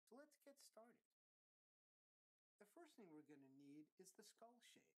thing we're going to need is the skull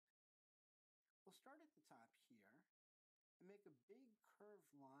shape. We'll start at the top here and make a big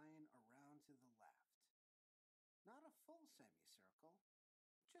curved line around to the left. Not a full semicircle,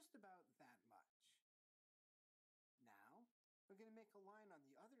 just about that much. Now, we're going to make a line on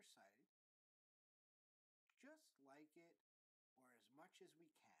the other side, just like it, or as much as we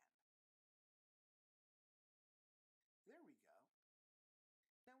can. There we go.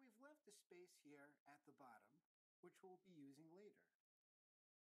 Now we've left a space here at the bottom, which we'll be using later.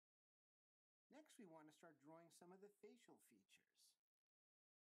 Next, we want to start drawing some of the facial features.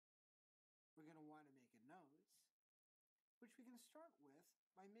 We're going to want to make a nose, which we can start with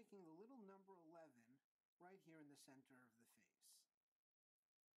by making the little number 11 right here in the center of the face.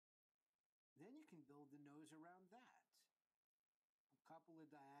 Then you can build the nose around that. A couple of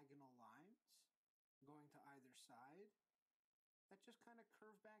diagonal lines going to either side that just kind of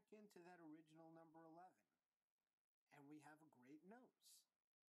curve back into that original number 11. And we have a great nose.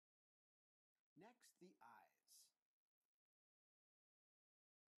 Next, the eyes.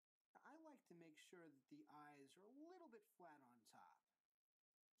 Now, I like to make sure that the eyes are a little bit flat on top.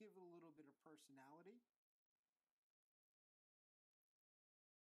 Give it a little bit of personality.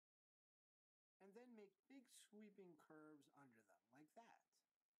 And then make big sweeping curves under them, like that.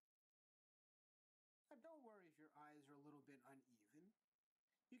 Now don't worry if your eyes are a little bit uneven.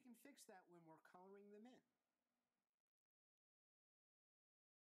 You can fix that when we're coloring them in.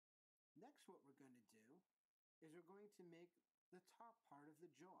 Next, what we're going to do is we're going to make the top part of the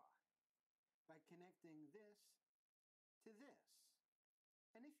jaw by connecting this to this.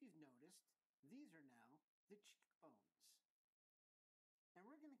 And if you've noticed, these are now the cheekbones. And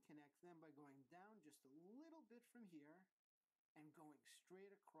we're going to connect them by going down just a little bit from here and going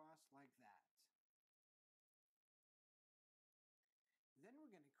straight across like that. Then we're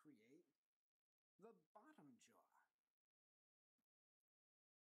going to create the bottom jaw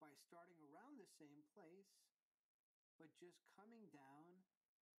by starting around the same place, but just coming down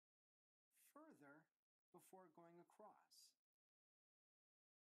further before going across.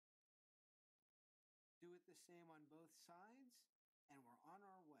 Do it the same on both sides, and we're on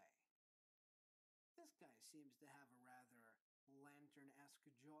our way. This guy seems to have a rather lantern-esque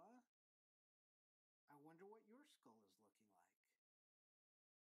jaw. I wonder what your skull is looking like.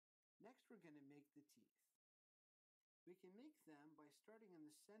 Next, we're going to make the teeth. We can make them by starting in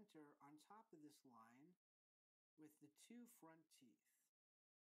the center on top of this line with the two front teeth,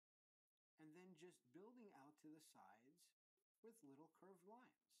 and then just building out to the sides with little curved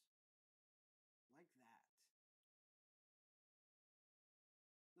lines, like that.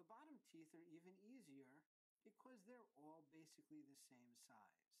 The bottom teeth are even easier because they're all basically the same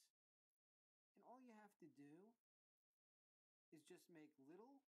size. And all you have to do is just make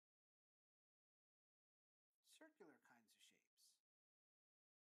little circular kinds of shapes.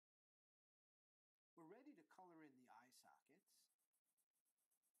 We're ready to color in the eye sockets,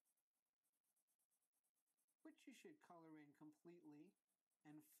 which you should color in completely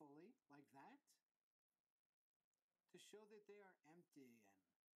and fully like that, to show that they are empty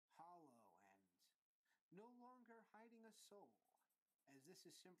and hollow and no longer hiding a soul, as this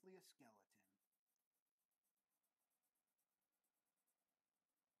is simply a skeleton.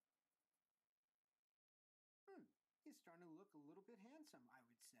 He's starting to look a little bit handsome, I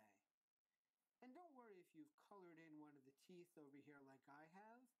would say. And don't worry if you've colored in one of the teeth over here like I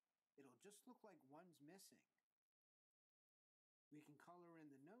have. It'll just look like one's missing. We can color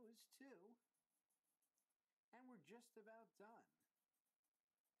in the nose too. And we're just about done.